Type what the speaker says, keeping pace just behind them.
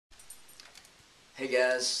Hey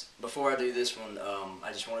guys, before I do this one,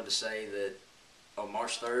 I just wanted to say that on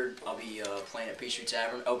March 3rd, I'll be playing at Peachtree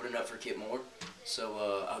Tavern, opening up for Kip Moore.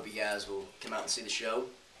 So I hope you guys will come out and see the show.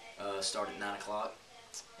 Start at 9 o'clock.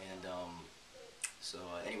 And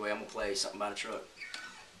anyway, I'm going to play Something About a Truck.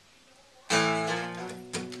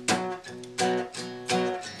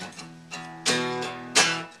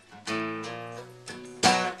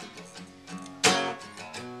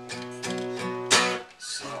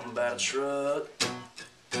 Something about a truck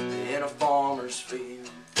in a farmer's field,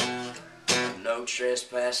 no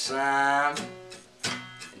trespass sign,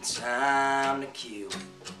 and time to kill.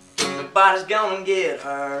 Nobody's gonna get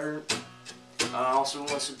hurt, also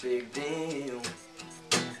what's a big deal?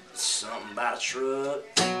 Something about a truck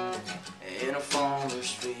in a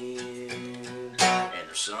farmer's field. And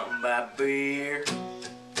there's something about beer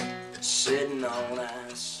sitting on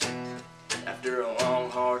ice after a long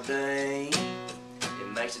hard day.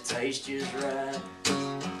 It makes it taste just right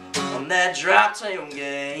on that dry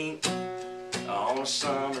tailgate on a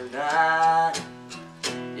summer night.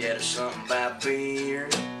 Yeah, there's something about beer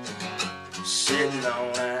sitting on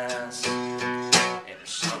ice. And there's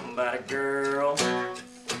something about a girl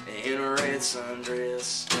in a red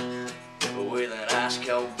sundress with an ice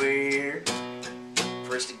cold beer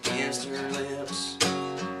pressed against her lips.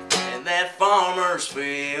 And that farmer's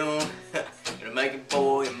field gonna make a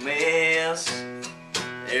boy a mess.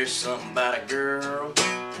 There's something about a girl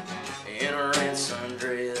in a red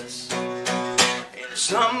sundress. And there's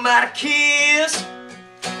something about a kiss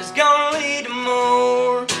that's gonna lead to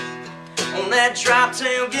more on that drop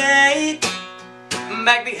tailgate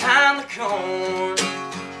back behind the corn.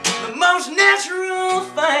 The most natural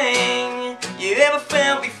thing you ever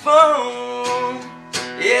felt before.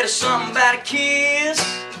 Yeah, there's something about a kiss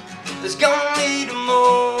that's gonna lead to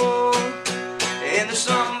more. And there's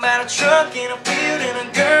something about a truck in a field and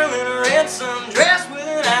a girl in a red sundress with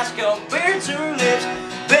an ice cold beer to her lips,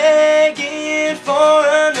 begging for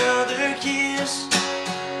another kiss.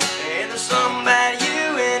 And there's something about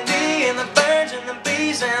you and me and the birds and the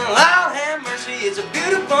bees, and Lord have mercy, it's a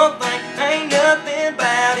beautiful thing. Ain't nothing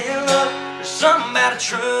bad in love. There's something about a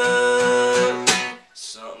truck,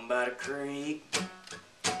 something about a creek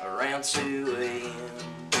around 2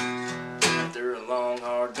 a.m. after a long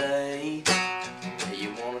hard day. You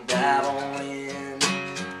wanna dive on in.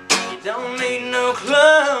 You don't need no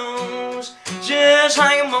clothes, just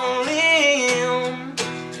hang 'em on a limb.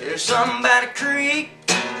 There's something about a creek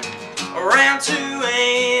around 2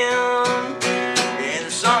 a.m. And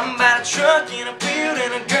there's something about a truck in a field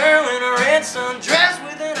and a girl in a red sundress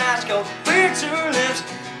with an ice cold beer to her lips,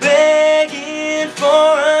 begging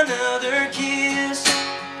for another kiss.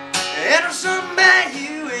 And there's something about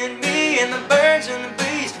you and me and the birds and the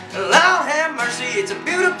bees. Lord have mercy, it's a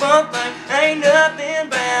beautiful thing. Ain't nothing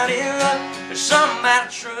bad in love. There's something about a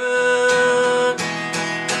truck.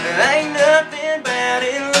 Ain't nothing bad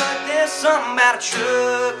in love. There's something about a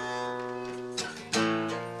truck.